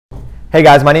Hey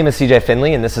guys, my name is CJ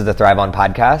Finley and this is the Thrive On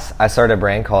podcast. I started a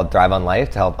brand called Thrive On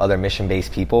Life to help other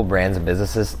mission-based people, brands, and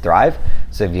businesses thrive.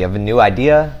 So if you have a new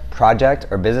idea, project,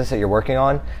 or business that you're working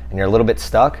on and you're a little bit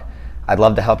stuck, I'd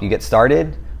love to help you get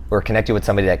started or connect you with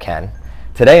somebody that can.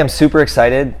 Today I'm super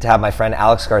excited to have my friend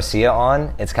Alex Garcia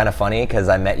on. It's kind of funny because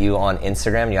I met you on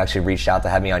Instagram and you actually reached out to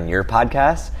have me on your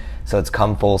podcast. So it's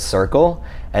come full circle.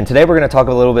 And today we're going to talk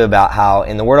a little bit about how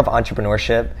in the world of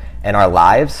entrepreneurship and our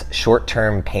lives,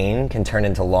 short-term pain can turn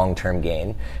into long-term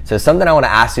gain. So something I want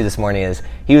to ask you this morning is,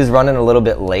 he was running a little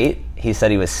bit late. He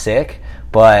said he was sick,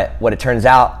 but what it turns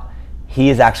out, he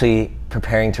is actually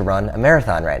preparing to run a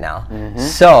marathon right now. Mm-hmm.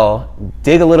 So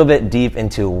dig a little bit deep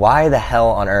into why the hell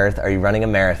on earth are you running a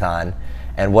marathon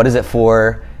and what is it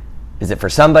for? Is it for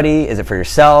somebody? Is it for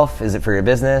yourself? Is it for your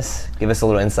business? Give us a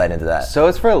little insight into that. So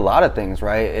it's for a lot of things,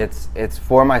 right? It's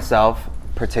for myself,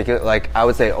 particularly, like I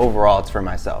would say overall it's for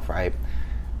myself, right?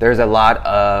 There's a lot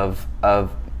of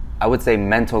I would say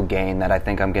mental gain that I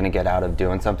think I'm going to get out of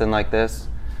doing something like this.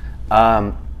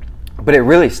 But it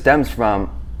really stems from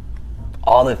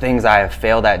all the things I have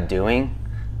failed at doing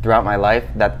throughout my life.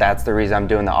 That's the reason I'm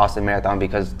doing the Austin Marathon,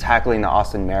 because tackling the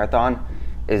Austin Marathon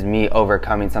is me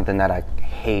overcoming something that I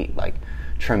hate like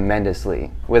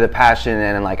tremendously with a passion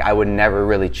and like I would never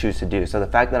really choose to do. So the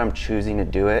fact that I'm choosing to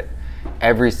do it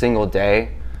every single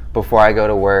day before I go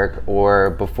to work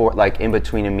or before, like in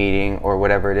between a meeting or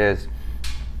whatever it is,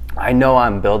 I know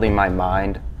I'm building my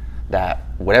mind that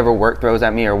whatever work throws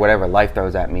at me or whatever life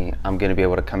throws at me, I'm going to be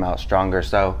able to come out stronger.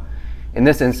 So in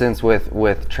this instance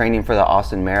with training for the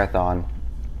Austin Marathon,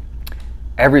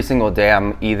 every single day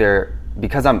I'm either,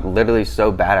 because I'm literally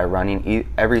so bad at running,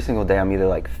 every single day I'm either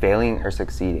like failing or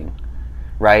succeeding,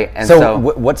 right? And so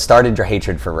what started your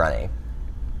hatred for running?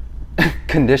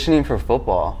 Conditioning for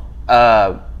football.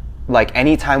 Like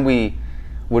anytime we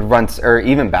would run, or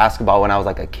even basketball when I was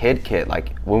like a kid,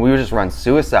 like when we would just run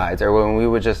suicides or when we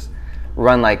would just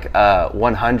run like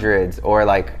 100s, or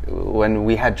like when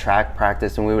we had track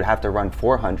practice and we would have to run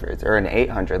 400s or an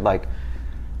 800, like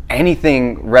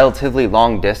anything relatively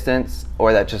long distance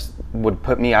or that just would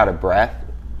put me out of breath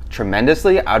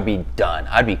tremendously, I'd be done.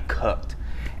 I'd be cooked.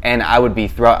 And I would be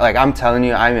like I'm telling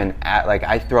you,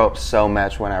 I throw up so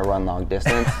much when I run long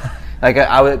distance. Like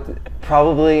I would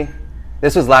probably,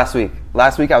 this was last week.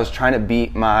 Last week I was trying to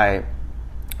beat my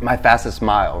fastest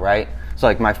mile, right? So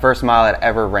like my first mile I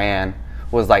ever ran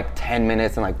was like 10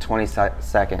 minutes and like 20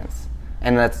 seconds.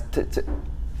 And that's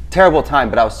terrible time,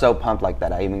 but I was so pumped like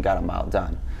that I even got a mile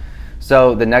done.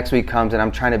 So the next week comes and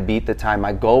I'm trying to beat the time.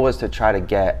 My goal was to try to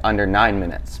get under 9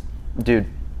 minutes. Dude,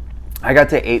 I got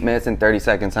to 8 minutes and 30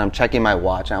 seconds and I'm checking my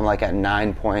watch and I'm like at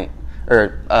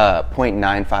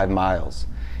 0.95 miles.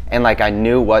 And like I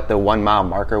knew what the 1 mile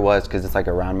marker was because it's like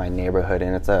around my neighborhood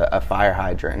and it's a fire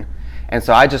hydrant. And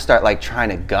so I just start like trying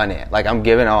to gun it. Like I'm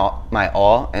giving my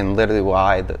all, and literally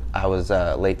why I was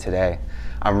late today.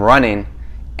 I'm running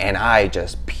and I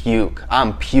just puke.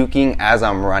 I'm puking as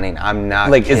I'm running. I'm not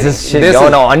like kidding. Is this shit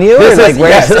going on you?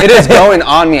 Yes, it is going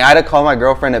on me. I had to call my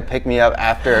girlfriend to pick me up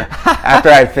after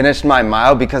I finished my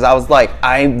mile because I was like,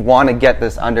 I want to get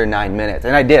this under 9 minutes.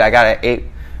 And I did. I got it 8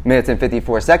 minutes and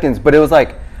 54 seconds. But it was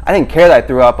like, I didn't care that I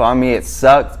threw up on me. It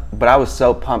sucked. But I was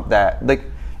so pumped that like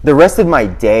the rest of my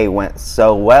day went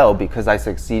so well because I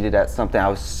succeeded at something I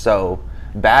was so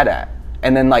bad at.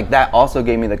 And then like that also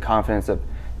gave me the confidence of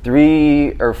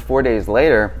 3 or 4 days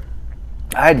later,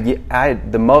 I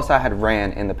had the most I had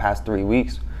ran in the past 3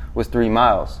 weeks was 3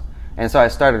 miles. And so I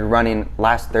started running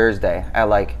last Thursday at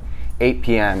like 8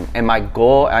 p.m. And my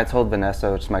goal, I told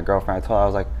Vanessa, which is my girlfriend, I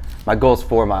was like, my goal is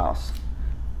 4 miles.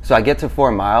 So I get to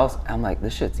 4 miles, and I'm like,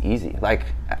 this shit's easy. Like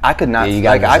I could not,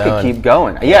 like I could keep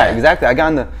going. Yeah, exactly. I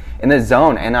got in the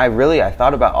zone, and I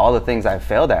thought about all the things I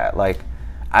failed at. Like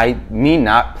me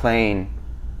not playing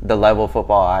the level of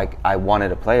football I wanted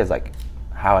to play is like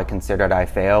how I considered I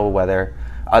fail, whether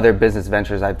other business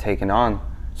ventures I've taken on.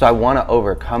 So I want to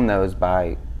overcome those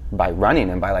by running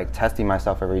and by like testing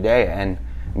myself every day. And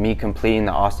me completing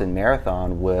the Austin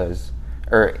Marathon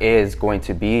is going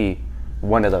to be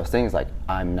one of those things. Like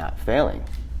I'm not failing.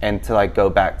 And to like go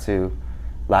back to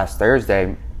last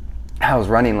Thursday, I was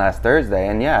running last Thursday,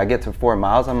 and yeah, I get to 4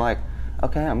 miles. I'm like,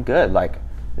 okay, I'm good. Like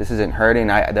this isn't hurting.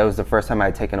 That was the first time I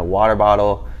had taken a water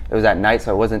bottle. It was at night,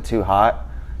 so it wasn't too hot.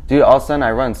 Dude, all of a sudden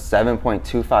I run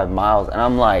 7.25 miles, and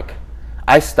I'm like,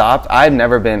 I stopped. I've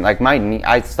never been, like my knee,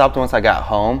 I stopped once I got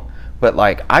home, but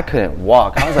like I couldn't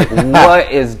walk. I was like,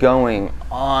 what is going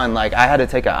on? Like I had to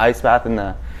take an ice bath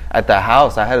at the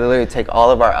house. I had to literally take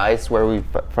all of our ice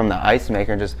from the ice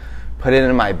maker and just put it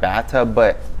in my bathtub.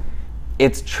 But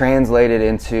it's translated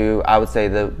into, I would say,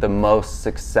 the most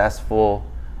successful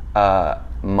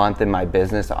month in my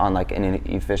business on like an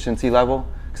efficiency level,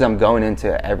 because I'm going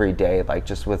into every day like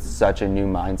just with such a new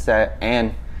mindset.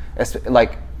 And it's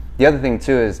like the other thing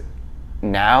too is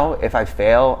now if I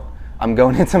fail, I'm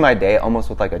going into my day almost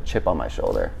with like a chip on my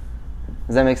shoulder.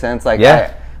 Does that make sense? Like,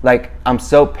 yeah. I'm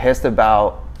so pissed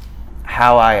about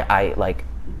how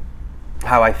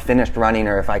I finished running,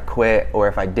 or if I quit, or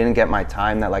if I didn't get my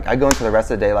time, that like I go into the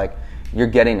rest of the day like you're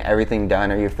getting everything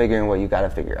done, or you're figuring what you got to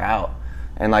figure out.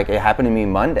 And like it happened to me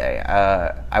Monday.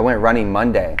 I went running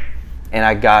Monday, and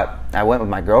I went with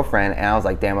my girlfriend, and I was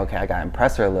like, damn, okay, I gotta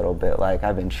impress her a little bit. Like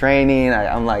I've been training,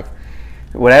 I'm like,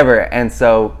 whatever. And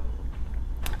so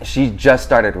she just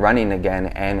started running again,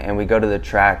 and we go to the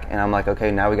track, and I'm like,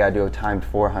 okay, now we gotta do a timed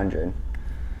 400.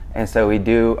 And so we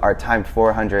do our timed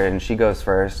 400, and she goes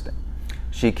first.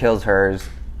 She kills hers.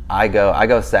 I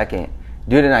go second.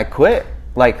 Dude, and I quit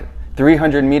like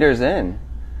 300 meters in.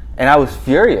 And I was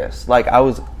furious. Like, I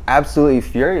was absolutely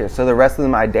furious. So the rest of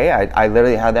my day, I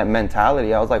literally had that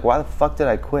mentality. I was like, why the fuck did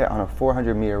I quit on a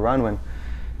 400 meter run when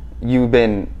you've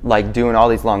been like doing all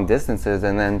these long distances?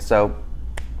 And then so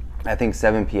I think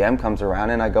 7 p.m. comes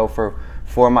around, and I go for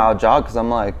 4 mile jog, because I'm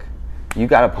like, you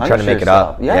got to punish yourself. Trying to make it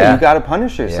up. Yeah, you got to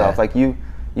punish yourself. Yeah. Like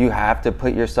you have to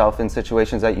put yourself in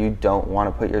situations that you don't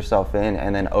want to put yourself in,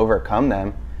 and then overcome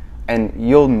them. And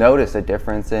you'll notice a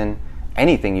difference in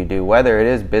anything you do, whether it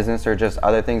is business or just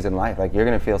other things in life. Like, you're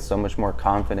going to feel so much more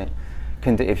confident.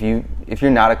 If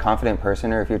you're not a confident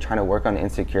person, or if you're trying to work on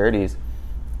insecurities,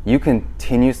 you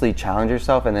continuously challenge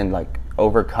yourself and then like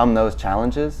overcome those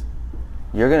challenges.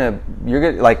 You're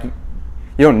gonna like,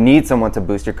 you don't need someone to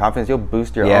boost your confidence. You'll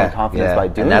boost your own confidence by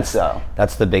doing so.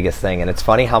 That's the biggest thing. And it's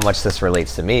funny how much this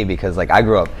relates to me, because like I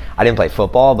grew up, I didn't play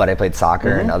football, but I played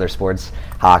soccer and other sports,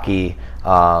 hockey.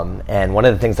 And one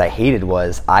of the things I hated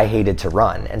was I hated to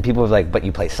run. And people were like, but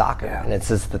you play soccer. Yeah. And it's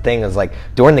just the thing is like,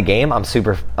 during the game, I'm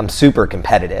super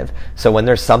competitive. So when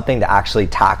there's something to actually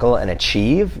tackle and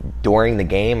achieve during the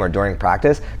game or during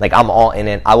practice, like I'm all in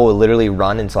it. I will literally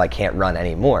run until I can't run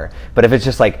anymore. But if it's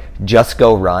just like, just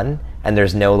go run, and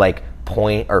there's no like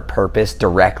point or purpose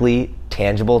directly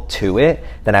tangible to it,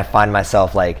 then I find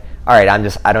myself like, all right,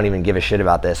 I don't even give a shit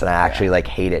about this, and I actually like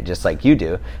hate it just like you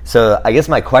do. So I guess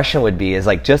my question would be is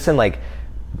like, just in like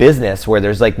business where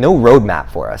there's like no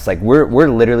roadmap for us, like we're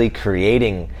literally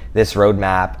creating this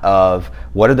roadmap of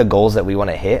what are the goals that we want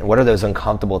to hit, what are those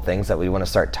uncomfortable things that we want to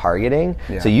start targeting.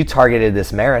 So you targeted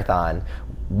this marathon.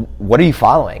 What are you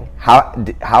following? How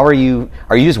are you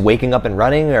just waking up and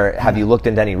running, or have you looked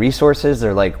into any resources,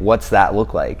 or like what's that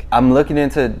look like? I'm looking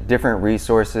into different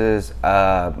resources.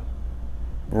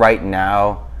 Right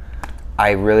now,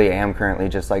 I really am currently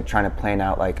just like trying to plan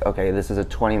out like, okay, this is a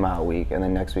 20-mile week, and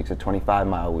then next week's a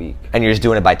 25-mile week. And you're just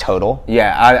doing it by total?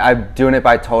 Yeah, I'm doing it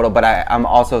by total, but I'm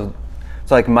also,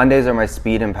 so like Mondays are my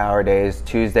speed and power days.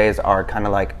 Tuesdays are kind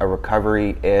of like a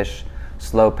recovery-ish,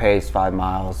 slow pace 5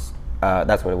 miles.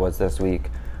 That's what it was this week.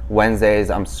 Wednesdays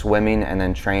I'm swimming and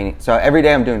then training. So every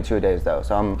day I'm doing 2 days though.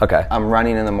 So I'm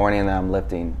running in the morning, and then I'm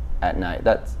lifting at night.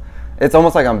 It's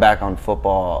almost like I'm back on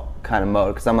football kind of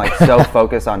mode, because I'm like so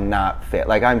focused on not fit.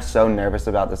 Like, I'm so nervous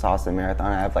about this Austin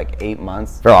Marathon. I have like 8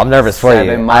 months. Bro, I'm nervous for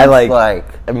you. Months,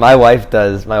 my wife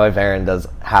Erin does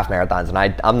half marathons, and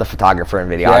I'm the photographer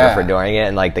and videographer during it,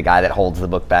 and like the guy that holds the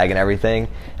book bag and everything.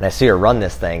 And I see her run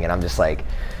this thing, and I'm just like,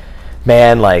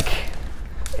 man, like,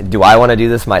 do I want to do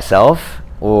this myself,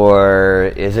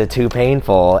 or is it too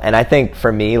painful? And I think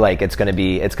for me, like, it's going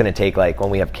to take, like, when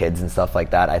we have kids and stuff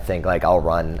like that, I think like I'll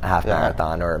run a half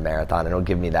marathon or a marathon, and it'll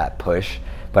give me that push.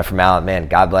 But for now, man,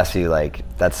 God bless you. Like,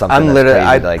 that's something I'm that's literally, crazy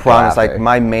I to, like, promise, like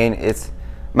my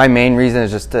main reason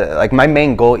is just to, like, my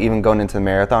main goal even going into the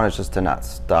marathon is just to not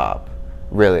stop.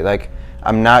 Really, like,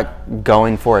 I'm not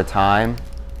going for a time.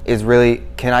 Is really,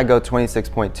 can I go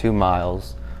 26.2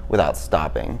 miles without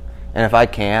stopping? And if I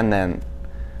can, then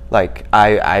like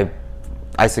I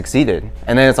succeeded.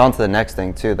 And then it's on to the next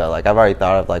thing too though. Like, I've already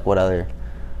thought of like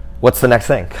what's the next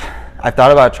thing? I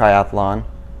thought about triathlon,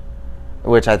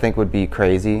 which I think would be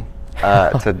crazy.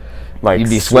 To like, you'd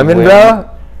be swimming, bro?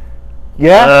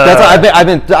 Yeah. That's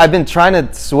what I've been trying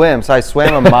to swim. So I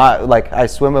swam a mile. Like, I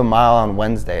swim a mile on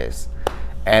Wednesdays.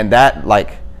 And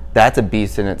that's a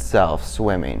beast in itself,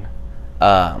 swimming.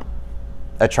 A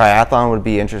triathlon would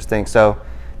be interesting. So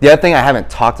the other thing I haven't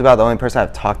talked about, the only person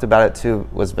I've talked about it to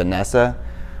was Vanessa,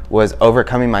 was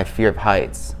overcoming my fear of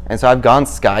heights. And so I've gone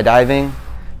skydiving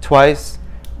twice,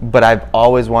 but I've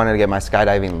always wanted to get my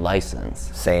skydiving license.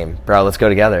 Same. Bro, let's go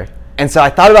together. And so I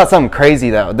thought about something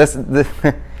crazy though.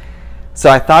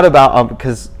 So I thought about,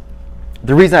 because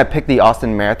the reason I picked the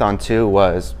Austin Marathon too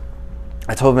was,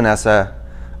 I told Vanessa,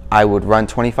 I would run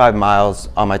 25 miles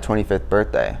on my 25th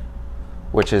birthday,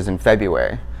 which is in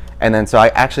February. And then so I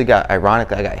actually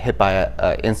ironically, I got hit by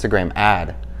a Instagram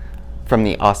ad from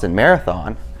the Austin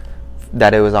Marathon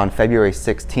that it was on February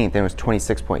 16th, and it was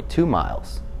 26.2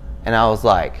 miles. And I was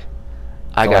like,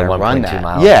 I got to run that.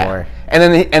 Miles more.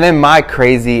 And then my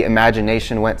crazy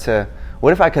imagination went to,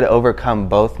 what if I could overcome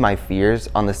both my fears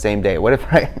on the same day? What if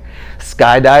I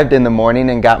skydived in the morning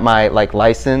and got my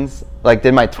license,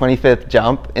 did my 25th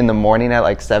jump in the morning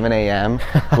at 7 a.m.,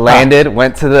 landed,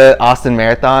 went to the Austin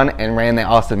Marathon and ran the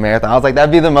Austin Marathon. I was like,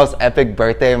 that'd be the most epic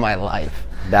birthday of my life.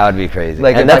 That would be crazy.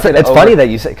 And it's funny that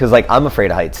you say, because I'm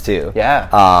afraid of heights too. Yeah.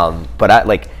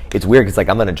 But it's weird because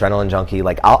I'm an adrenaline junkie.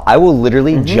 I will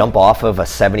literally jump off of a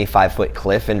 75-foot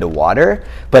cliff into water.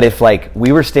 But if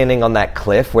we were standing on that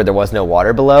cliff where there was no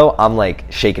water below, I'm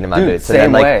shaking in my boots.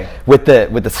 Same and then, way. With the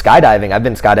skydiving, I've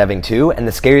been skydiving too. And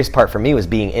the scariest part for me was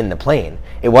being in the plane.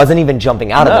 It wasn't even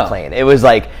jumping out of the plane. It was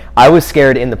I was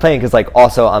scared in the plane because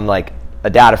also I'm a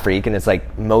data freak, and it's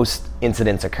most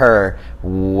incidents occur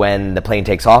when the plane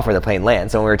takes off or the plane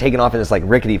lands. So when we were taking off in this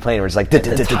rickety plane, we're just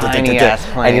tiny ass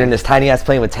plane, and you're in this tiny ass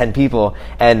plane with 10 people,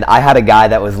 and I had a guy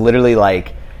that was literally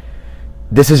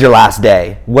this is your last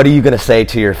day. What are you going to say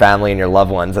to your family and your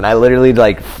loved ones? And I literally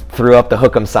threw up the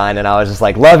hook 'em sign, and I was just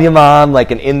love you, Mom.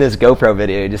 And in this GoPro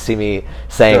video, you just see me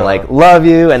saying love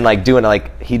you, and doing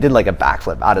he did a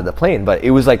backflip out of the plane. But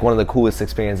it was one of the coolest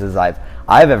experiences I've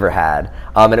ever had.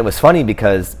 And it was funny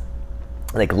because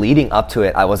leading up to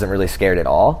it, I wasn't really scared at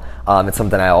all. It's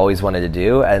something I always wanted to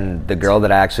do. And the girl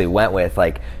that I actually went with,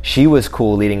 she was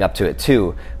cool leading up to it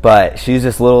too. But she's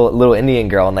this little Indian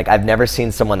girl, and I've never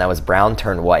seen someone that was brown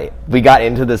turn white. We got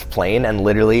into this plane, and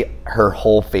literally her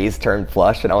whole face turned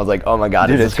flush, and I was like, oh my God.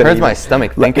 Dude, it hurts my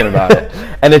stomach thinking about it.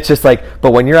 And it's just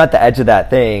but when you're at the edge of that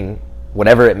thing,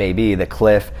 whatever it may be, the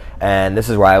cliff, and this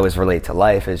is where I always relate to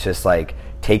life, it's just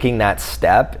taking that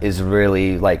step is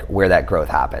really where that growth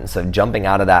happens. So jumping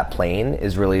out of that plane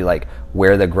is really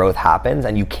where the growth happens,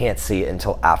 and you can't see it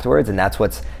until afterwards. And that's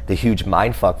what's the huge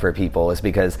mind fuck for people, is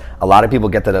because a lot of people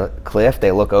get to the cliff,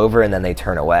 they look over, and then they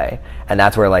turn away. And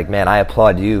that's where man, I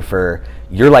applaud you for,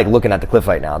 you're looking at the cliff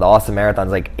right now. The Austin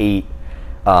Marathon's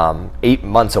 8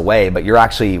 months away, but you're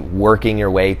actually working your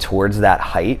way towards that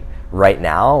height right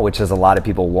now, which is a lot of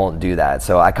people won't do that.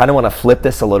 So I kind of want to flip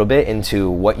this a little bit into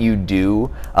what you do.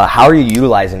 How are you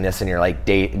utilizing this in your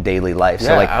daily life?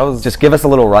 Yeah, so just give us a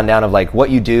little rundown of what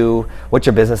you do, what's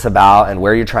your business about, and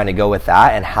where you're trying to go with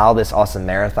that, and how this Austin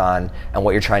Marathon and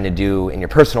what you're trying to do in your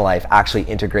personal life actually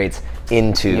integrates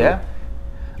into your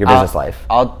business life.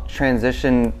 I'll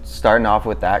transition, starting off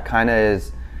with that kind of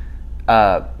is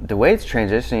the way it's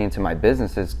transitioning into my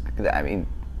business is,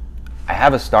 I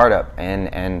have a startup,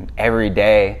 and every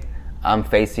day I'm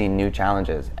facing new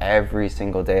challenges. Every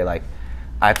single day, I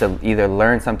have to either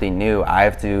learn something new, I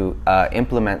have to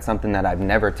implement something that I've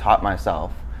never taught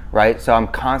myself, right? So I'm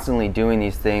constantly doing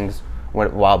these things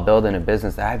while building a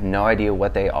business that I have no idea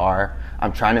what they are.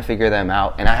 I'm trying to figure them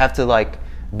out, and I have to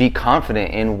be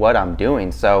confident in what I'm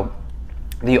doing. So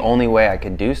the only way I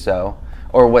could do so,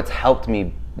 or what's helped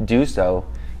me do so,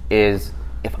 is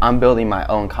if I'm building my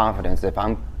own confidence, if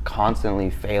I'm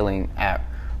constantly failing at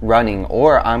running,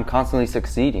 or I'm constantly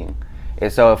succeeding.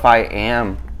 So if I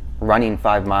am running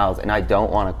 5 miles and I don't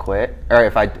want to quit, or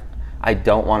if I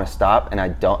don't want to stop,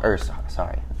 and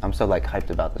sorry, I'm so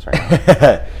hyped about this right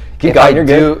now. Keep going, you're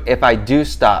good. If I do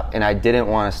stop and I didn't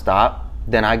want to stop,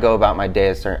 then I go about my day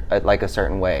a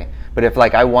certain way. But if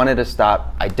I wanted to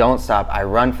stop, I don't stop, I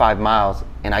run 5 miles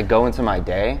and I go into my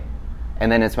day,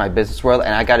 and then it's my business world,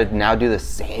 and I got to now do the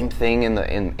same thing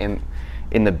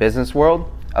in the business world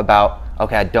about,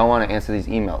 okay, I don't want to answer these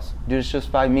emails. Dude, it's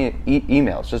just 5-minute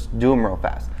emails. Just do them real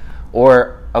fast.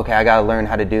 Or, okay, I got to learn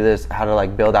how to do this, how to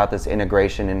build out this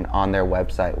integration on their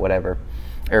website, whatever.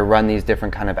 Or run these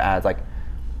different kind of ads.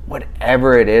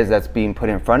 Whatever it is that's being put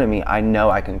in front of me, I know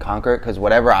I can conquer it, because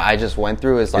whatever I just went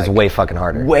through is it's way fucking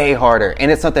harder. Way harder. And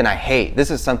it's something I hate.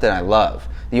 This is something I love.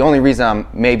 The only reason I'm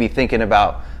maybe thinking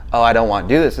about, I don't want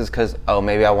to do this, is because,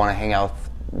 maybe I want to hang out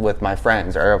with my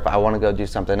friends, or if I want to go do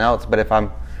something else. But if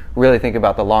I'm really thinking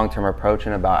about the long-term approach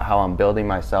and about how I'm building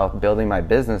myself, building my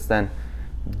business, then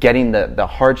getting the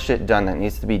hard shit done that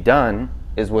needs to be done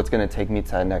is what's going to take me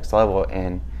to the next level.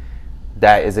 And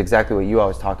that is exactly what you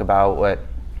always talk about, what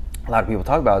a lot of people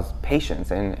talk about, is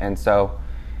patience. And so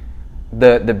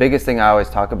the biggest thing I always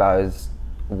talk about is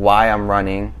why I'm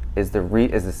running is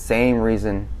the same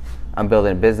reason I'm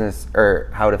building a business, or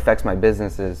how it affects my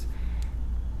business is,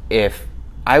 if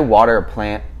I water a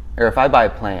plant, or if I buy a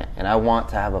plant and I want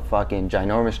to have a fucking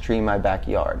ginormous tree in my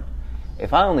backyard,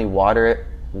 if I only water it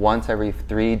once every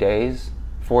 3 days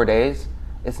 4 days,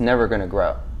 it's never going to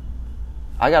grow.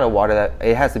 I got to water that.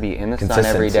 It has to be in the sun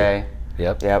every day.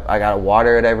 Yep. I got to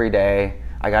water it every day.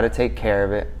 I got to take care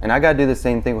of it. And I got to do the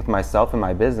same thing with myself and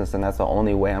my business. And that's the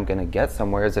only way I'm going to get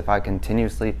somewhere is if I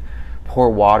continuously pour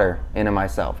water into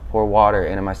myself,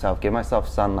 give myself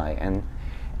sunlight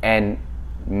and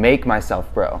make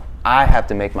myself grow. I have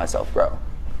to make myself grow.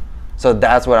 So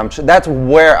that's where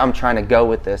I'm trying to go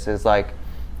with this is like,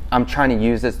 I'm trying to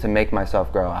use this to make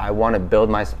myself grow. I want to build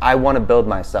myself.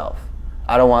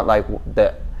 I don't want like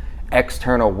the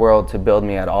external world to build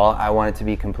me at all. I want it to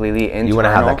be completely internal. You want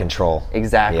to have that control.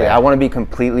 Exactly. Yeah. I want to be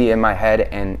completely in my head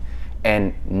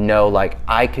and know like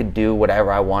I could do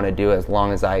whatever I want to do as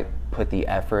long as I put the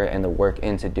effort and the work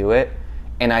in to do it.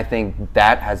 And I think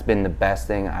that has been the best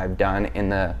thing I've done in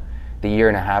the year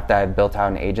and a half that I've built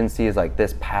out an agency is like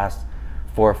this past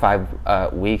 4 or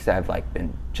 5 weeks I've like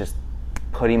been just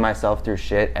putting myself through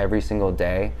shit every single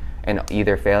day and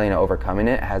either failing or overcoming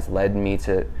it has led me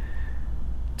to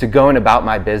going about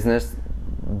my business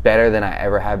better than I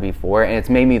ever have before, and it's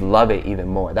made me love it even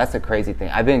more. That's the crazy thing.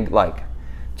 I've been like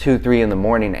 2-3 in the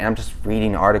morning and I'm just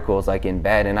reading articles like in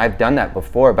bed, and I've done that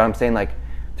before, but I'm saying like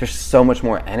there's so much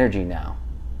more energy now.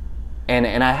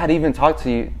 And I had even talked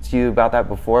to you about that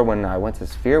before when I went to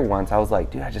Sphere once. I was like,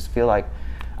 dude, I just feel like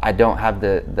I don't have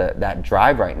that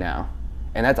drive right now.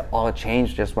 And that's all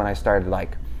changed just when I started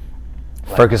like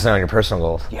focusing on your personal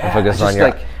goals. Yeah, and focusing on your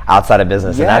like, outside of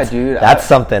business. Yeah,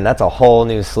 and that's a whole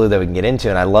new slew that we can get into.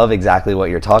 And I love exactly what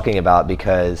you're talking about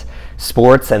because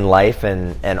sports and life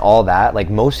and all that, like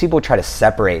most people try to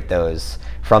separate those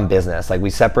from business. Like we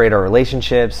separate our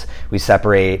relationships, we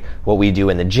separate what we do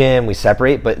in the gym,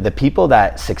 but the people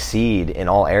that succeed in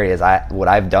all areas, what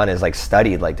I've done is like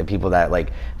studied like the people that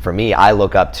like, for me, I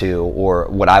look up to or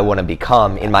what I want to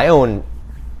become in my own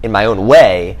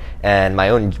way and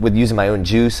with using my own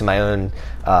juice and my own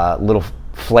little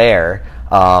flair.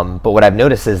 But what I've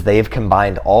noticed is they've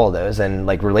combined all of those, and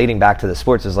like relating back to the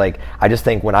sports is like, I just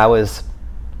think when I was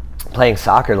playing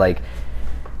soccer, like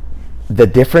the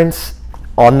difference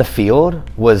on the field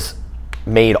was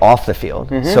made off the field.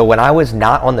 Mm-hmm. So when I was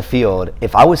not on the field,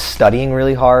 if I was studying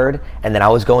really hard and then I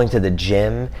was going to the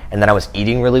gym and then I was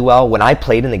eating really well, when I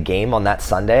played in the game on that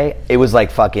Sunday, it was like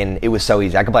it was so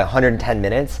easy. I could play 110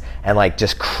 minutes and like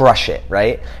just crush it,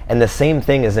 right? And the same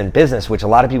thing is in business, which a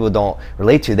lot of people don't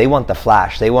relate to. They want the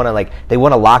flash. They want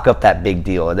to lock up that big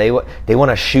deal. They want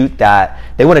to shoot that.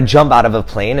 They want to jump out of a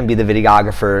plane and be the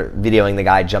videographer videoing the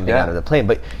guy jumping out of the plane.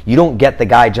 But you don't get the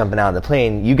guy jumping out of the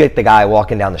plane. You get the guy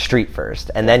walking down the street first.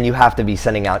 And then you have to be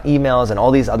sending out emails and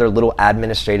all these other little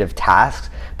administrative tasks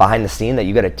behind the scene that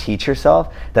you got to teach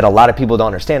yourself that a lot of people don't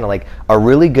understand. Like a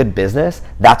really good business,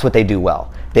 that's what they do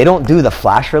well. They don't do the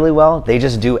flash really well. They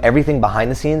just do everything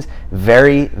behind the scenes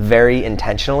very, very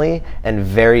intentionally and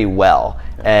very well.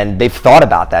 And they've thought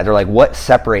about that. They're like, what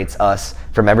separates us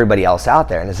from everybody else out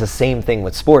there? And it's the same thing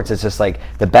with sports. It's just like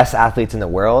the best athletes in the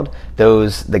world,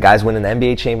 the guys winning the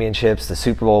NBA championships, the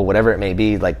Super Bowl, whatever it may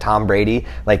be, like Tom Brady,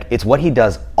 like it's what he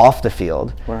does off the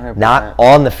field, 100%. Not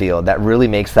on the field, that really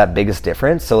makes that biggest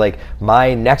difference. So like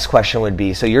my next question would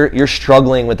be, so you're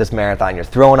struggling with this marathon, you're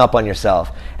throwing up on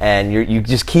yourself, and you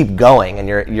just keep going and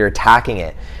you're attacking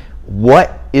it.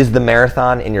 What is the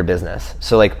marathon in your business?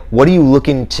 So like, what are you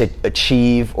looking to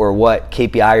achieve, or what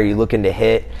KPI are you looking to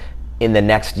hit in the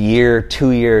next year, 2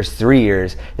 years, 3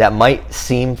 years that might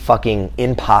seem fucking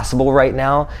impossible right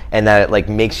now, and that it like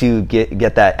makes you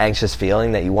get that anxious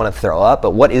feeling that you want to throw up?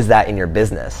 But what is that in your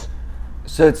business?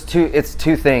 So it's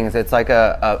two things. It's like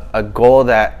a goal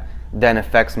that then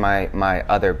affects my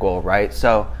other goal, right?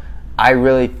 So I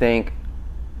really think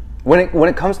when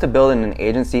it comes to building an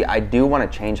agency, I do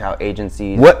want to change how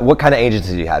agencies. What kind of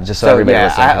agency do you have? Just so everybody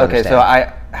listening can understand. So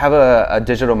I have a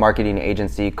digital marketing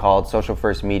agency called Social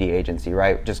First Media Agency,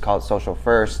 right? Just called Social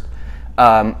First,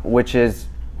 which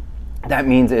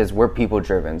means we're people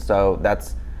driven. So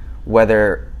that's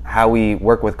whether how we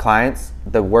work with clients,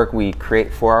 the work we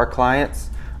create for our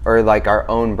clients, or like our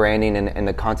own branding and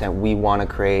the content we want to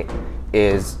create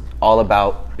is all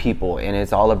about people, and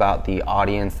it's all about the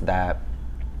audience that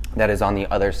is on the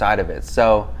other side of it.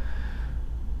 So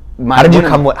how did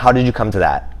you come to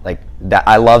that? Like that,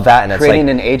 I love that. And creating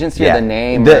it's like, an agency or the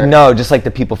name? No, just like the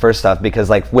people first stuff, because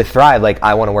like with Thrive, like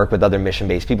I want to work with other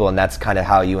mission-based people, and that's kind of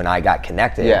how you and I got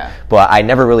connected. Yeah. But I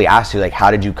never really asked you, like,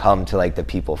 how did you come to like the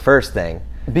people first thing?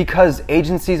 Because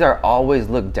agencies are always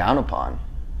looked down upon,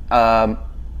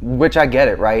 which I get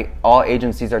it, right? All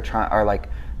agencies are like,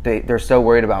 they're so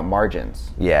worried about margins.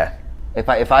 Yeah.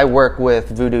 If I work with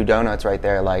Voodoo Donuts right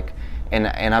there, like,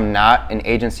 and I'm not an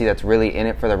agency that's really in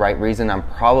it for the right reason, I'm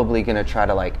probably going to try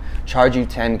to like charge you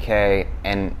 $10K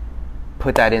and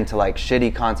put that into like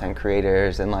shitty content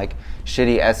creators and like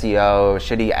shitty SEO,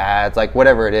 shitty ads, like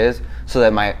whatever it is, so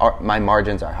that my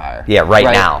margins are higher. Yeah, right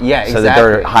now. Yeah, exactly. So that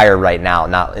they're higher right now,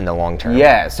 not in the long term.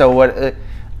 Yeah, so what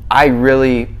I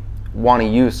really want to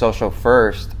use Social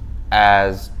First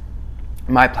as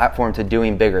my platform to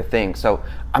doing bigger things. So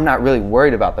I'm not really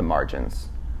worried about the margins.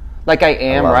 Like I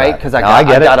am, right? Because I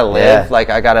gotta live. Yeah. Like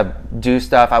I gotta do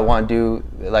stuff. I want to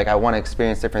do, like I want to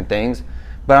experience different things.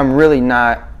 But I'm really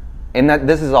not. And that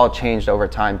this has all changed over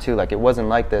time too. Like it wasn't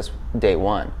like this day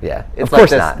one. Yeah, it's of course like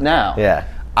this not. Now. Yeah,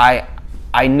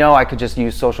 I know I could just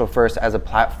use Social First as a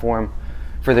platform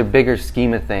for the bigger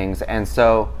scheme of things, and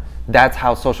so that's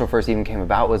how Social First even came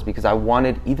about, was because I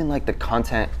wanted, even like the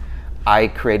content I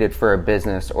created for a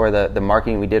business or the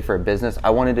marketing we did for a business,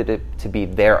 I wanted it to be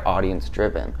their audience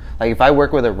driven. Like if I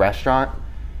work with a restaurant,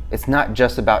 it's not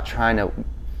just about trying to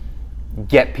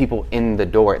get people in the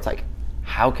door. It's like,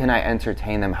 how can I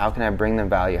entertain them? How can I bring them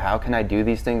value? How can I do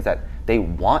these things that they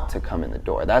want to come in the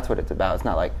door? That's what it's about. It's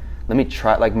not like, let me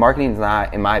try, like marketing's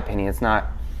not, in my opinion, it's not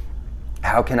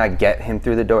how can I get him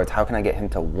through the door? It's how can I get him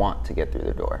to want to get through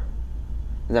the door?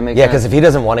 Does that make sense? Yeah, because if he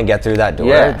doesn't want to get through that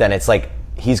door, then it's like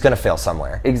he's going to fail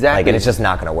somewhere. Exactly. Like, and it's just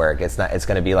not going to work. It's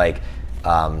going to be like,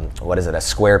 what is it? A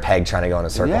square peg trying to go in a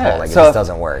circle hole. Like so it just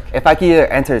doesn't work. If I could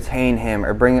either entertain him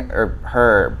or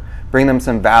bring them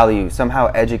some value,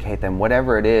 somehow educate them,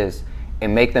 whatever it is,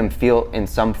 and make them feel in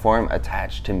some form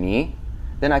attached to me,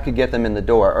 then I could get them in the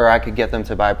door, or I could get them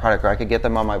to buy a product, or I could get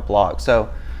them on my blog. So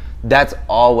that's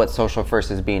all what Social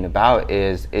First is being about,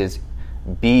 is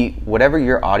be, whatever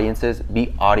your audience is,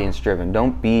 be audience driven.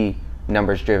 Don't be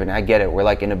numbers driven. I get it. We're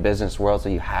like in a business world, so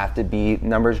you have to be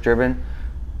numbers driven.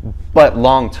 But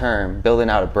long term, building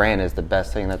out a brand is the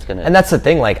best thing that's going to... And that's the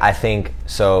thing, like, I think,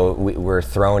 so we're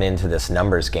thrown into this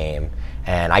numbers game,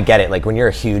 and I get it. Like, when you're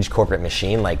a huge corporate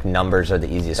machine, like, numbers are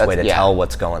the easiest way to tell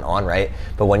what's going on, right?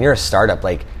 But when you're a startup,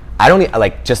 like, I don't,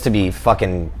 like, just to be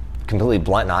fucking completely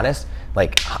blunt and honest,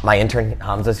 like, my intern,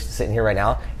 Hamza's sitting here right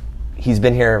now, he's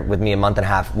been here with me a month and a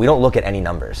half. We don't look at any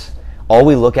numbers. All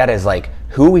we look at is like,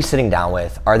 who are we sitting down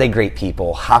with? Are they great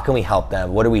people? How can we help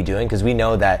them? What are we doing? Because we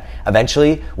know that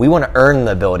eventually we want to earn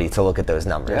the ability to look at those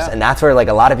numbers. Yeah. And that's where like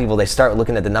a lot of people, they start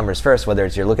looking at the numbers first, whether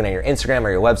it's you're looking at your Instagram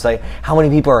or your website, how many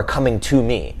people are coming to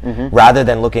me, rather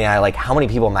than looking at like how many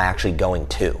people am I actually going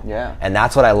to? Yeah. And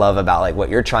that's what I love about like what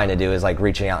you're trying to do, is like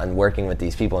reaching out and working with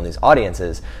these people and these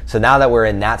audiences. So now that we're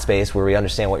in that space where we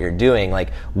understand what you're doing,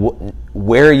 like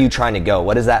where are you trying to go?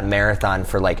 What is that marathon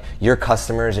for like your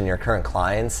customers and your current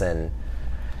clients? And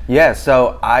yeah,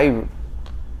 so I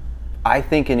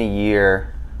think in a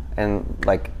year, and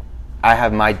like I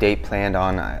have my date planned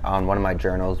on one of my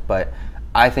journals, but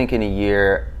I think in a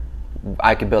year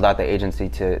I could build out the agency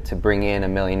to bring in $1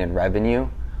 million in revenue,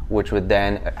 which would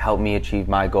then help me achieve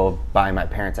my goal of buying my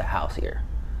parents a house here.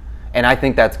 And I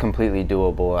think that's completely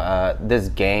doable. This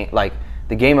game, like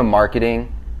the game of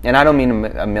marketing, and I don't mean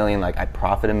 $1 million like I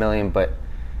profit $1 million, but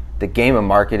the game of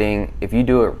marketing, if you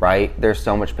do it right, there's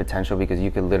so much potential, because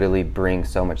you could literally bring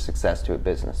so much success to a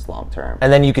business long term.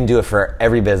 And then you can do it for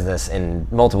every business in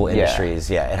multiple industries.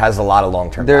 Yeah, it has a lot of long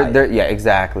term value. Yeah,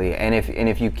 exactly. And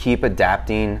if you keep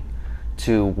adapting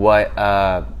to what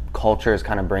culture is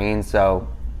kind of bringing, so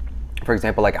for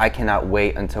example, like I cannot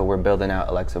wait until we're building out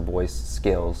Alexa voice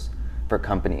skills for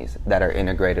companies that are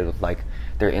integrated with like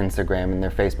their Instagram and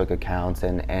their Facebook accounts,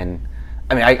 and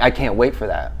I mean I can't wait for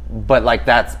that. But like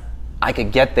I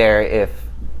could get there if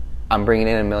I'm bringing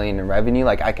in $1 million in revenue.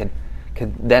 Like I could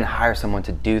then hire someone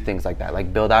to do things like that,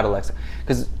 like build out Alexa.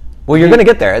 Because you're gonna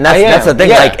get there, and that's the thing.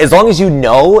 Yeah. Like as long as you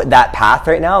know that path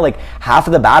right now, like half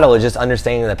of the battle is just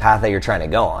understanding the path that you're trying to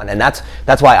go on, and that's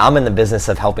why I'm in the business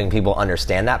of helping people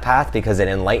understand that path, because it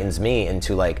enlightens me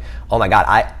into like, oh my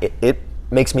God, it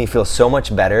makes me feel so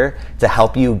much better to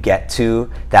help you get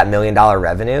to that $1 million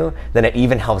revenue than it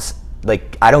even helps.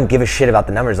 Like, I don't give a shit about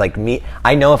the numbers. Like me,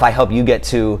 I know if I help you get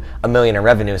to $1 million in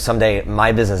revenue, someday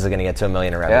my business is going to get to $1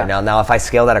 million in revenue. Yeah. Now, if I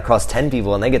scale that across 10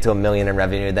 people and they get to $1 million in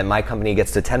revenue, then my company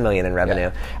gets to 10 million in revenue.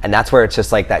 Yeah. And that's where it's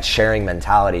just like that sharing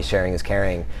mentality. Sharing is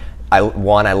caring. I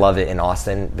love it in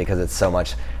Austin because it's so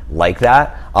much like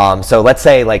that. So let's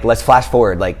say, like, let's flash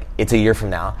forward. Like, it's a year from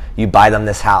now. You buy them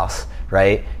this house,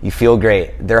 right? You feel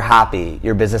great. They're happy.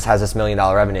 Your business has this $1 million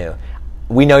revenue.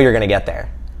 We know you're going to get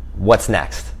there. What's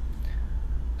next?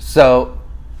 So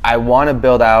I want to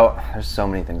build out, there's so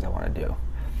many things I want to do.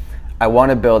 I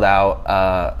want to build out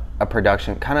a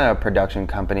production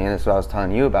company, and this is what I was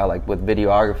telling you about, like with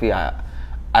videography.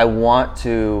 I want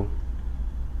to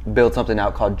build something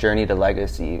out called Journey to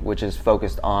Legacy, which is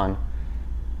focused on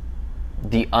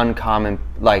the uncommon,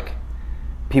 like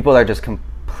people that are just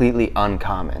completely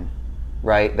uncommon,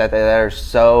 right? That are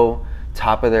so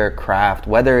top of their craft,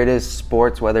 whether it is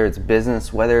sports, whether it's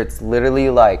business, whether it's literally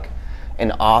like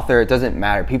an author, it doesn't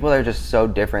matter. People that are just so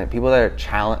different. People that are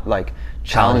challenge life.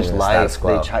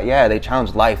 They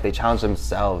challenge life. They challenge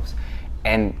themselves,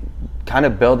 and kind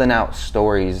of building out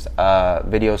stories,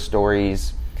 video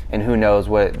stories, and who knows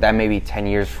what that may be 10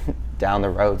 years down the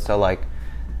road. So like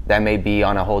that may be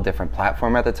on a whole different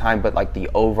platform at the time, but like the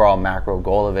overall macro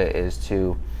goal of it is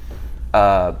to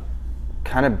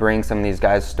kind of bring some of these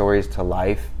guys' stories to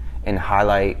life and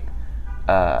highlight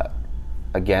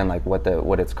again, like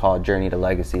what it's called, Journey to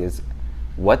Legacy, is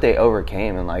what they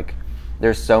overcame. And like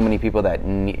there's so many people that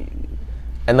need,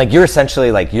 and like you're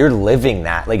essentially like you're living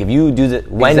that. Like if you do the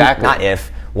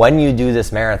when you do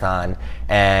this marathon,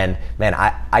 and man,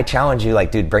 I challenge you,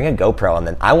 like, dude, bring a GoPro, and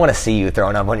then I want to see you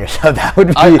throwing up on yourself. That would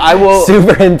be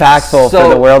super impactful for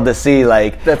the world to see.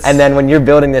 Like, and then when you're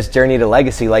building this Journey to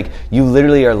Legacy, like you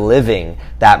literally are living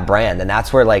that brand, and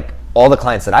that's where like all the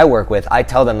clients that I work with, I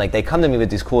tell them, like, they come to me with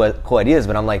these cool ideas,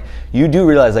 but I'm like, you do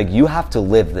realize like you have to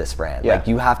live this brand. Like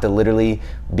you have to literally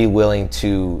be willing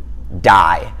to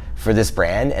die for this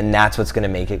brand, and that's what's going to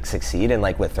make it succeed. And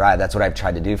like with Thrive, that's what I've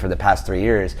tried to do for the past 3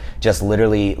 years, just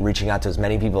literally reaching out to as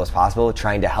many people as possible,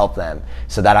 trying to help them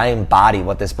so that I embody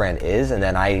what this brand is, and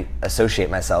then I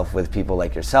associate myself with people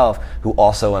like yourself who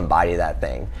also embody that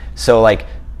thing. So like,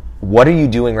 what are you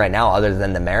doing right now other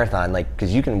than the marathon? Like,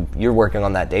 because you're working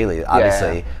on that daily,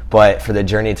 obviously, but for the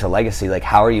Journey to Legacy, like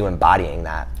how are you embodying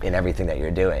that in everything that you're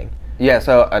doing? Yeah,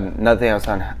 so another thing I was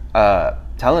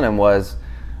telling him was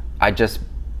I just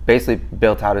basically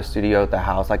built out a studio at the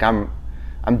house. Like I'm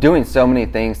doing so many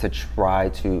things to try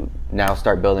to now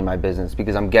start building my business,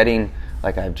 because I'm getting,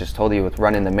 like I've just told you, with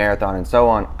running the marathon and so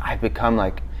on, I've become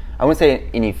like, I wouldn't say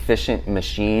an efficient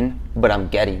machine, but I'm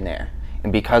getting there.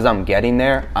 And because I'm getting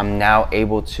there, I'm now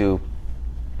able to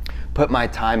put my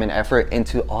time and effort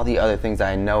into all the other things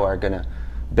that I know are gonna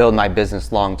build my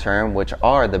business long term, which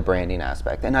are the branding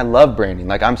aspect. And I love branding.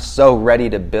 Like I'm so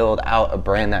ready to build out a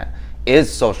brand that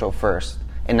is social first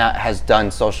and not has done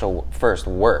social first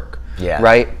work,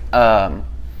 right?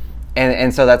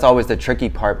 And so that's always the tricky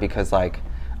part, because like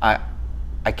I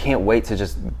can't wait to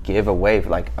just give away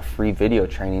like a free video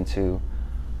training to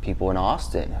people in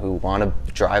Austin who want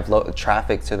to drive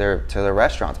traffic to their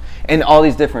restaurants, and all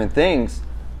these different things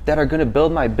that are going to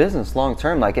build my business long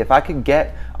term. Like if I could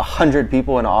get 100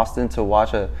 people in Austin to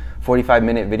watch a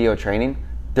 45-minute video training,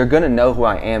 they're going to know who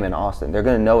I am in Austin. They're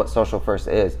going to know what Social First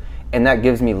is. And that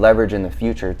gives me leverage in the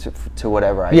future to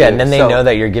whatever I do. Yeah, and then they know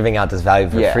that you're giving out this value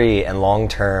for free, and long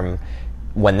term,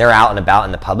 when they're out and about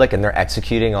in the public and they're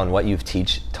executing on what you've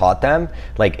taught them,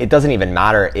 like it doesn't even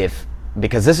matter if,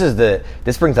 because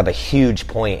this brings up a huge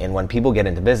point, and when people get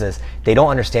into business, they don't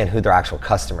understand who their actual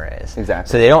customer is.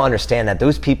 Exactly. So they don't understand that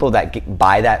those people that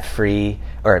buy that free,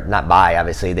 or not buy,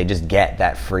 obviously, they just get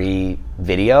that free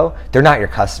video, they're not your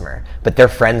customer, but their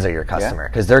friends are your customer,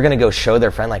 because they're going to go show their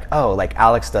friend, like, oh, like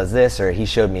Alex does this, or he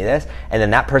showed me this, and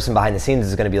then that person behind the scenes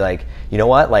is going to be like, you know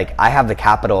what, like I have the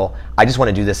capital, I just want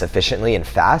to do this efficiently and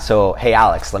fast, so hey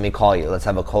Alex, let me call you, let's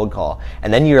have a cold call.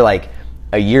 And then you're like,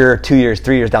 a year, 2 years,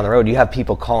 3 years down the road, you have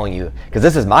people calling you, because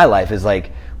this is my life, is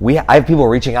like I have people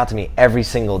reaching out to me every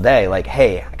single day, like,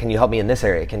 hey, can you help me in this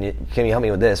area? Can you help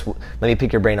me with this? Let me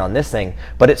pick your brain on this thing.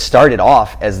 But it started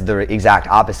off as the exact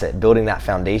opposite, building that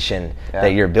foundation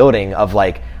that you're building of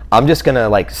like, I'm just gonna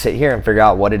like sit here and figure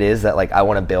out what it is that like I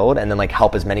want to build, and then like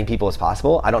help as many people as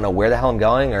possible. I don't know where the hell I'm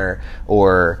going or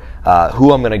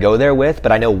who I'm gonna go there with,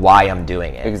 but I know why I'm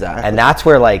doing it. Exactly. And that's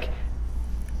where like,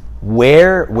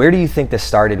 where do you think this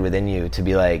started within you to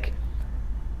be like,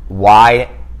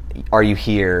 why are you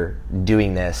here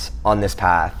doing this on this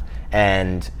path,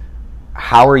 and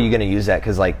how are you going to use that?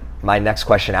 Because like my next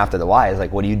question after the why is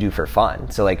like, what do you do for fun?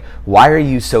 So like, why are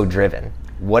you so driven?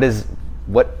 What is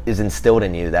instilled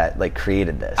in you that like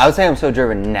created this? I would say I'm so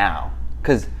driven now,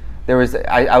 because there was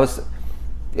I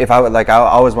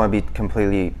always want to be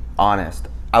completely honest.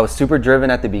 I was super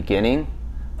driven at the beginning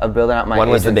of building out my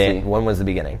agency. When was the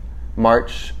beginning?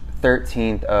 March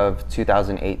 13th of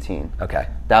 2018. Okay.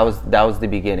 That was the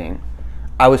beginning.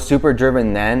 I was super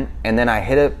driven then, and then I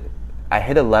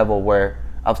hit a level where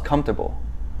I was comfortable.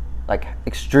 Like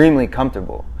extremely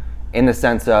comfortable, in the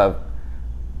sense of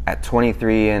at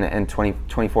 23 and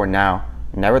 24 now,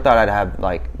 never thought I'd have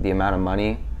like the amount of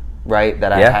money, right,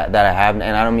 that I have,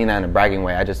 and I don't mean that in a bragging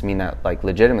way. I just mean that like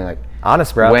legitimately, like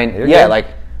honest, bro. Like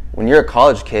when you're a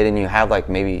college kid and you have like,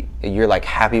 maybe you're like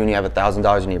happy when you have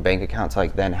 $1,000 in your bank account, to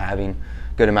like then having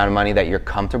good amount of money that you're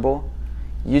comfortable,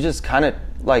 you just kind of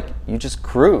like, you just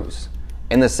cruise.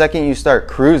 And the second you start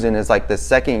cruising is like the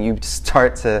second you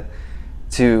start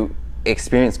to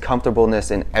experience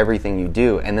comfortableness in everything you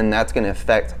do. And then that's going to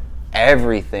affect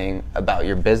everything about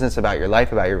your business, about your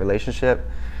life, about your relationship,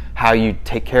 how you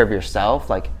take care of yourself,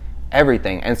 like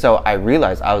everything. And so I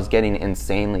realized I was getting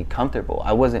insanely comfortable.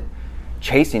 I wasn't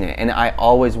chasing it. And I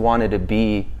always wanted to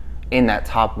be in that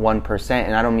top 1%.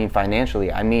 And I don't mean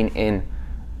financially. I mean in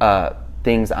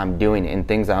things I'm doing, in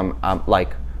things I'm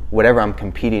like, whatever I'm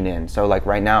competing in. So like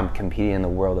right now I'm competing in the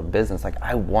world of business. Like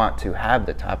I want to have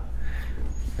the top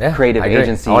creative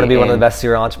agency. I want to be one of the best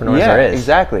serial entrepreneurs there is.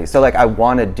 Exactly. So like I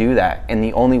want to do that. And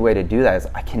the only way to do that is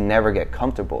I can never get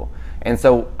comfortable. And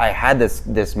so I had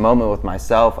this moment with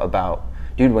myself about,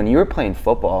 dude, when you were playing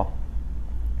football,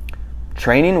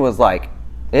 training was like,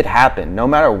 it happened no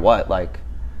matter what. Like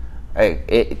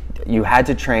you had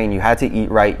to train, you had to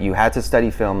eat right, you had to study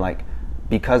film, like,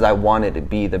 because I wanted to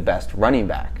be the best running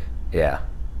back. Yeah.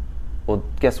 Well,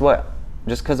 guess what?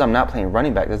 Just because I'm not playing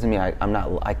running back doesn't mean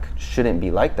I shouldn't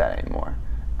be like that anymore.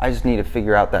 I just need to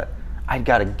figure out that I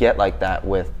got to get like that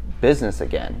with business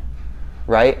again,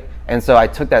 right? And so I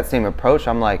took that same approach.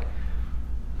 I'm like,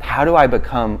 how do I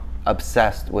become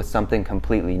obsessed with something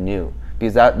completely new?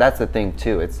 Because that's the thing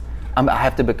too. I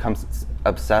have to become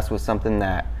obsessed with something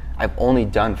that I've only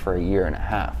done for a year and a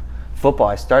half. Football,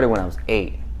 I started when I was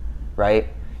 8, right?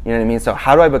 You know what I mean? So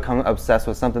how do I become obsessed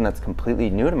with something that's completely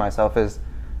new to myself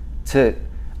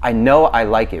I know I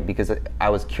like it because I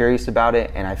was curious about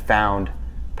it and I found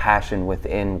passion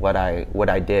within what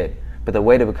I did. But the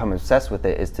way to become obsessed with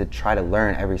it is to try to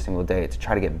learn every single day, to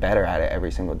try to get better at it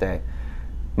every single day.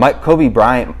 Kobe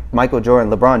Bryant, Michael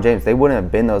Jordan, LeBron James, they wouldn't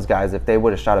have been those guys if they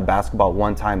would have shot a basketball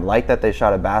one time like that they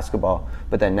shot a basketball,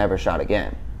 but then never shot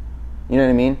again. You know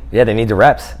what I mean? Yeah, they need the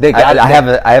reps.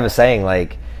 I have a saying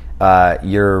like,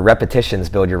 your repetitions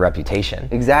build your reputation.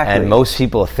 Exactly. And most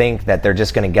people think that they're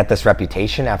just going to get this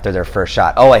reputation after their first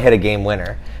shot. Oh, I hit a game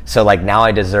winner, so like now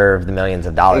I deserve the millions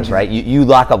of dollars, right? You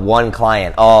lock up one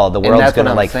client, oh, the world's going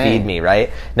to like feed me,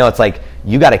 right? No, it's like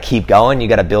you got to keep going. You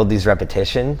got to build these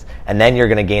repetitions, and then you're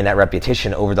going to gain that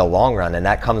reputation over the long run. And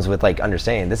that comes with like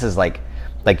understanding. This is like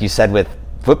you said with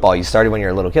football, you started when you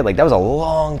were a little kid. Like that was a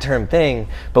long-term thing,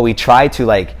 but we try to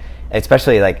like,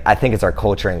 especially like I think it's our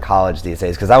culture in college these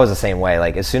days, because I was the same way.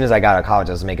 Like as soon as I got out of college,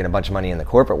 I was making a bunch of money in the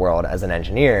corporate world as an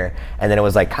engineer, and then it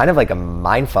was like kind of like a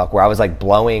mind fuck where I was like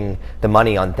blowing the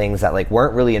money on things that like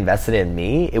weren't really invested in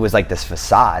me. It was like this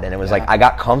facade, and it was like I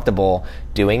got comfortable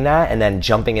doing that, and then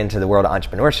jumping into the world of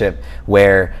entrepreneurship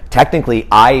where technically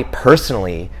I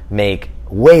personally make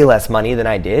way less money than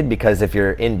I did, because if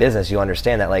you're in business, you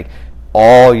understand that like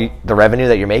the revenue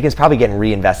that you're making is probably getting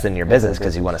reinvested in your business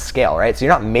because you want to scale, right? So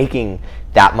you're not making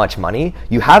that much money.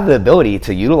 You have the ability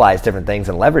to utilize different things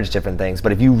and leverage different things,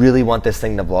 but if you really want this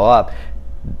thing to blow up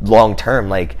long term,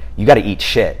 like you got to eat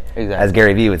shit. Exactly. As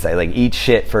Gary Vee would say, like eat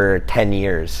shit for 10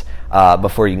 years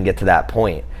before you can get to that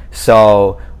point.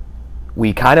 So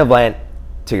we kind of went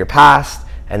to your past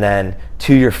and then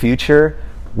to your future.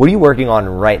 What are you working on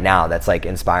right now that's like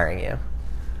inspiring you?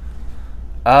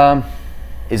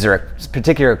 Is there a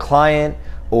particular client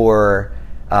or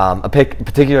a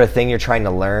particular thing you're trying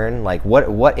to learn? Like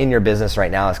what in your business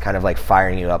right now is kind of like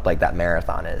firing you up like that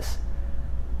marathon is?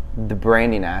 The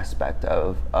branding aspect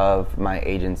of my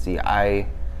agency.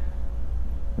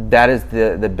 That is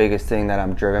the biggest thing that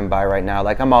I'm driven by right now.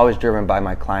 Like I'm always driven by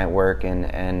my client work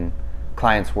and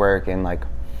clients' work and like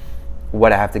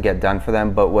what I have to get done for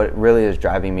them. But what really is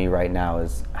driving me right now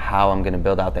is how I'm going to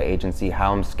build out the agency,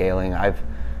 how I'm scaling.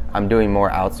 I'm doing more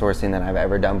outsourcing than I've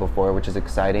ever done before, which is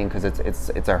exciting because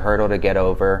it's a hurdle to get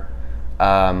over.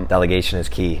 Delegation is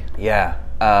key. Yeah.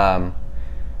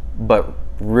 But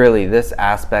really, this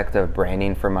aspect of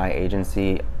branding for my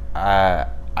agency, I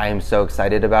am so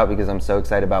excited about because I'm so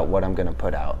excited about what I'm going to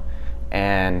put out.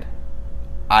 And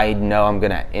I know I'm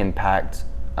going to impact,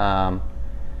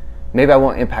 maybe I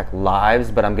won't impact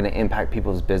lives, but I'm going to impact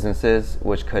people's businesses,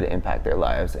 which could impact their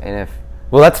lives. And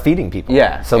well, that's feeding people.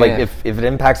 Yeah. So like if it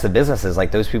impacts the businesses,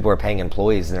 like those people are paying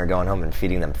employees and they're going home and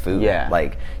feeding them food. Yeah.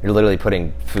 Like you're literally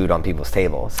putting food on people's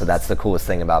tables. So that's the coolest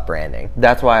thing about branding.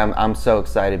 That's why I'm so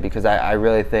excited because I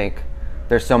really think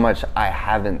there's so much I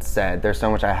haven't said. There's so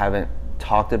much I haven't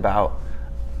talked about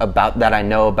that I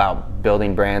know about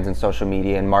building brands and social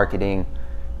media and marketing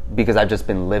because I've just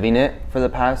been living it for the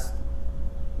past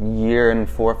year and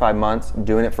 4 or 5 months,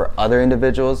 doing it for other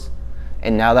individuals.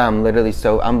 And now that I'm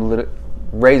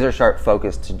razor sharp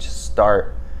focused to just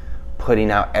start putting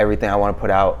out everything I want to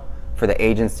put out for the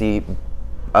agency,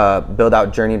 build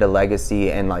out Journey to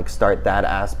Legacy and like start that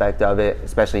aspect of it,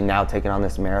 especially now taking on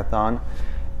this marathon.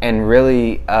 And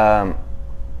really,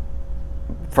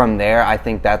 from there, I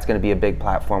think that's going to be a big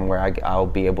platform where I'll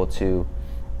be able to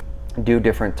do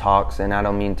different talks. And I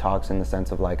don't mean talks in the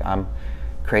sense of like I'm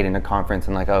creating a conference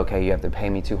and like, okay, you have to pay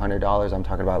me $200. I'm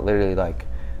talking about literally like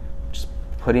just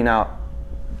putting out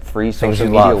free social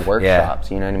media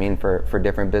workshops, you know what I mean, for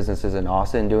different businesses in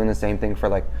Austin, doing the same thing for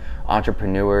like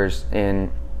entrepreneurs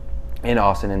in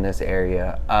Austin in this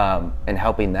area, and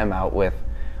helping them out with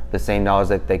the same knowledge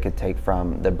that they could take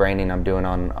from the branding I'm doing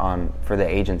on for the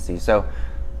agency. So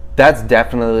that's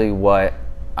definitely what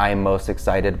I'm most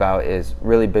excited about, is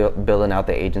really building out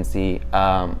the agency,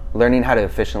 learning how to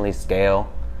efficiently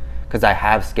scale, because I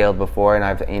have scaled before and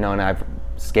I've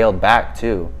scaled back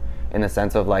too, in the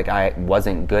sense of like I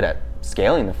wasn't good at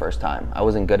scaling the first time. I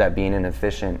wasn't good at being an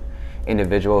efficient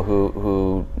individual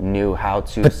who knew how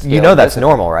to but scale. you know that's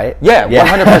normal, right? Yeah,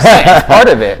 100%. It's part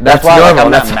of it. That's why like,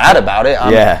 I'm not mad about it.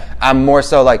 I'm more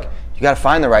so like, you got to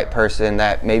find the right person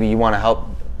that maybe you want to help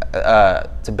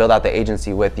to build out the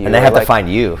agency with you. And they have to find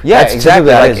you. Yeah, that's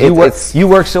exactly. Like, you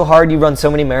work so hard, you run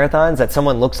so many marathons that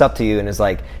someone looks up to you and is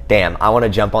like, damn, I want to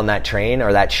jump on that train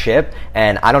or that ship,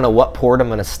 and I don't know what port I'm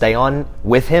going to stay on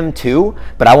with him too,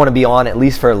 but I want to be on at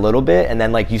least for a little bit. And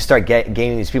then like you start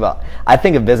gaining these people. I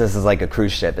think of business as like a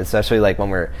cruise ship, especially like when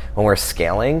we're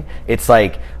scaling. It's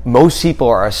like most people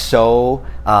are so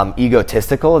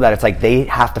egotistical that it's like they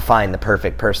have to find the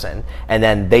perfect person, and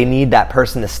then they need that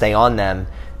person to stay on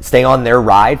their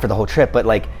ride for the whole trip. But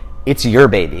like, it's your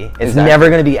baby. It's never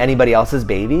going to be anybody else's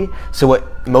baby. So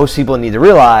what most people need to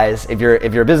realize, if you're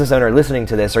a business owner listening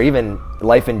to this, or even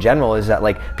life in general, is that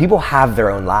like people have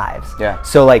their own lives. Yeah.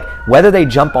 So like whether they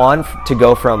jump on to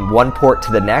go from one port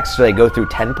to the next, or they go through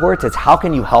 10 ports, it's how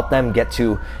can you help them get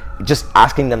to just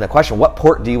asking them the question, what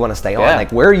port do you want to stay on? Yeah.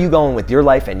 Like, where are you going with your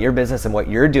life and your business and what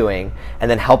you're doing,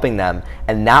 and then helping them,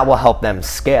 and that will help them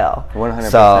scale. 100%.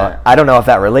 So I don't know if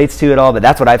that relates to it all, but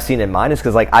that's what I've seen in mine, is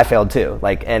because like I failed too.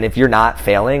 Like, and if you're not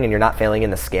failing and you're not failing in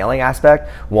the scaling aspect,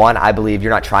 one, I believe you're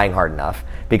not trying hard enough,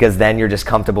 because then you're just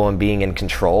comfortable in being in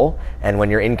control. And when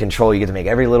you're in control, you get to make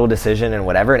every little decision and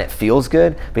whatever, and it feels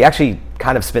good, but you actually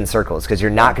kind of spin circles, because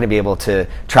you're not going to be able to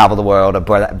travel the world or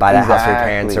buy that house for your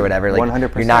parents or whatever. Like,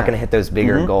 100%. You're not going to hit those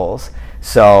bigger goals.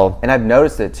 So, and I've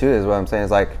noticed it too, is what I'm saying,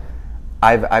 is like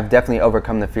I've definitely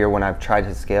overcome the fear when I've tried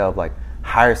to scale of like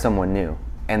hire someone new,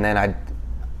 and then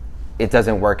it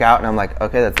doesn't work out, and I'm like,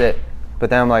 okay, that's it. But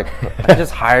then I'm like, I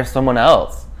just hire someone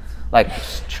else. Like,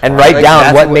 and write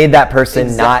down what made that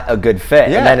person not a good fit.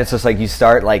 Yeah. And then it's just like you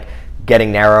start like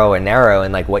getting narrow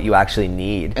and like what you actually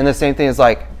need. And the same thing is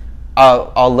like,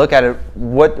 I'll look at it,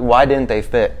 why didn't they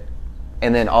fit?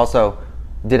 And then also,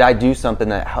 did I do something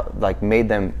that like made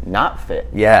them not fit?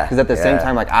 Yeah. Because at the same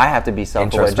time, like I have to be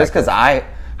self-aware. Just because I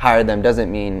hired them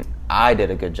doesn't mean I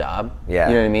did a good job. Yeah.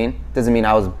 You know what I mean? Doesn't mean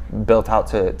I was built out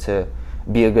to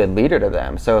be a good leader to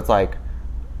them. So it's like,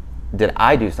 did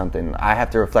I do something? I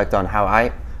have to reflect on how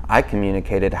I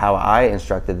communicated, how I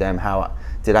instructed them, how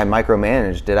did I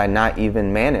micromanage? Did I not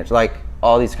even manage? Like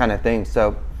all these kind of things.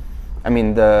 So, I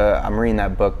mean, I'm reading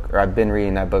that book, or I've been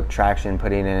reading that book, Traction,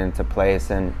 putting it into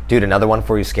place. And dude, another one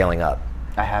for you, Scaling Up.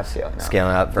 I have Scaling Up.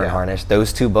 Scaling Up for Harnish.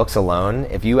 Those two books alone,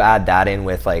 if you add that in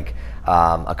with like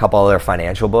a couple other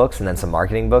financial books and then some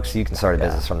marketing books, you can start a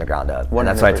business from the ground up. 100%. And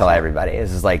that's what I tell everybody.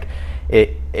 Is just like,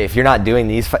 if you're not doing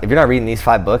if you're not reading these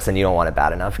 5 books, then you don't want it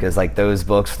bad enough, because like those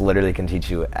books literally can teach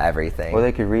you everything. Or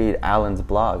they could read Alan's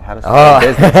blog, How to Start a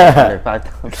Business Under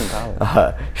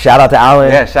 $5,000. Shout out to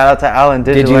Alan. Yeah, shout out to Alan.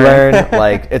 Did you learn?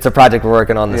 Like, it's a project we're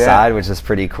working on the side, which is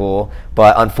pretty cool.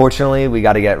 But unfortunately, we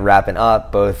got to get wrapping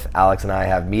up. Both Alex and I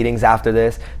have meetings after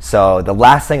this. So the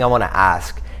last thing I want to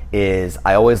ask is,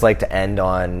 I always like to end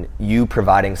on you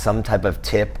providing some type of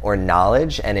tip or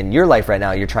knowledge. And in your life right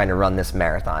now, you're trying to run this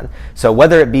marathon. So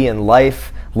whether it be in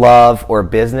life, love, or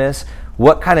business,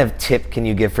 what kind of tip can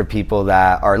you give for people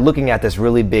that are looking at this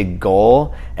really big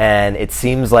goal and it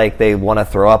seems like they want to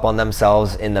throw up on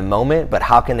themselves in the moment, but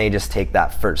how can they just take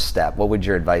that first step? What would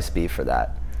your advice be for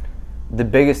that? The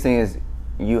biggest thing is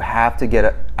you have to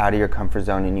get out of your comfort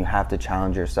zone, and you have to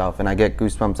challenge yourself. And I get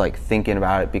goosebumps like thinking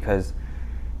about it, because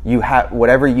you have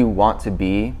whatever you want to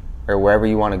be or wherever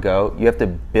you want to go, you have to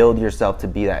build yourself to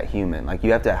be that human. Like,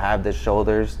 you have to have the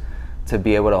shoulders to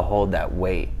be able to hold that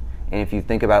weight. And if you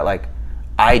think about it, like,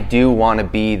 I do want to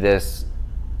be this,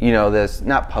 this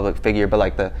not public figure, but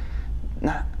like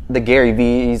not the Gary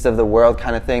V's of the world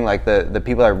kind of thing, like the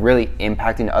people that are really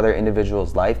impacting other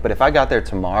individuals' life. But if I got there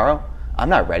tomorrow, I'm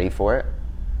not ready for it.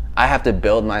 I have to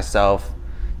build myself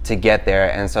to get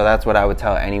there. And so that's what I would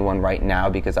tell anyone right now,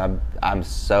 because I'm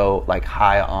so like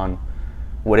high on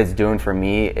what it's doing for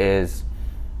me, is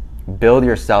build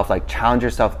yourself, like challenge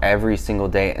yourself every single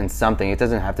day in something. It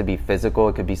doesn't have to be physical.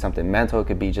 It could be something mental. It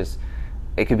could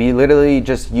be literally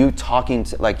just you talking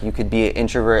to, like, you could be an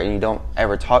introvert and you don't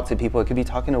ever talk to people. It could be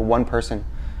talking to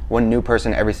one new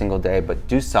person every single day, but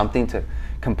do something to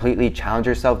completely challenge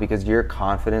yourself, because your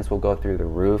confidence will go through the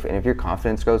roof. And if your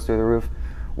confidence goes through the roof,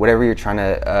 whatever you're trying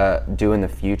to do in the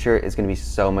future is going to be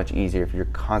so much easier. If you're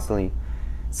constantly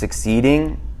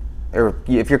succeeding, or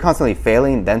if you're constantly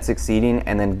failing, then succeeding,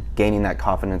 and then gaining that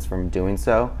confidence from doing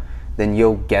so, then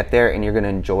you'll get there and you're going to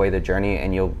enjoy the journey,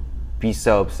 and you'll be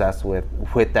so obsessed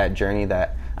with that journey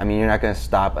that, I mean, you're not going to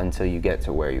stop until you get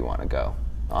to where you want to go,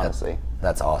 honestly.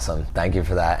 That's awesome. Thank you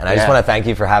for that. And I just want to thank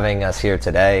you for having us here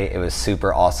today. It was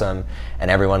super awesome.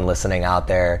 And everyone listening out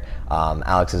there,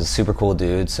 Alex is a super cool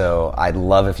dude, so I'd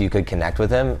love if you could connect with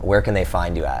him. Where can they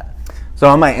find you at? So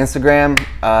on my Instagram,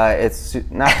 it's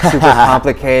not super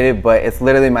complicated, but it's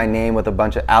literally my name with a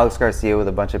bunch of Alex Garcia with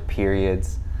a bunch of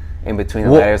periods in between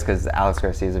the letters, because Alex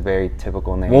Garcia is a very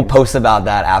typical name. We'll post about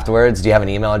that afterwards. Do you have an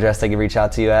email address they can reach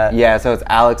out to you at? Yeah, so it's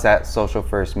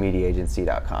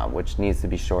alex@socialfirstmediaagency.com, which needs to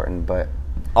be shortened, but...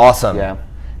 Awesome. Yeah.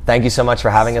 Thank you so much for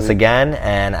having us again,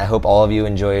 and I hope all of you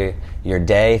enjoy your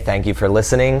day. Thank you for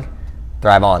listening.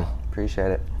 Thrive on. Appreciate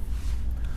it.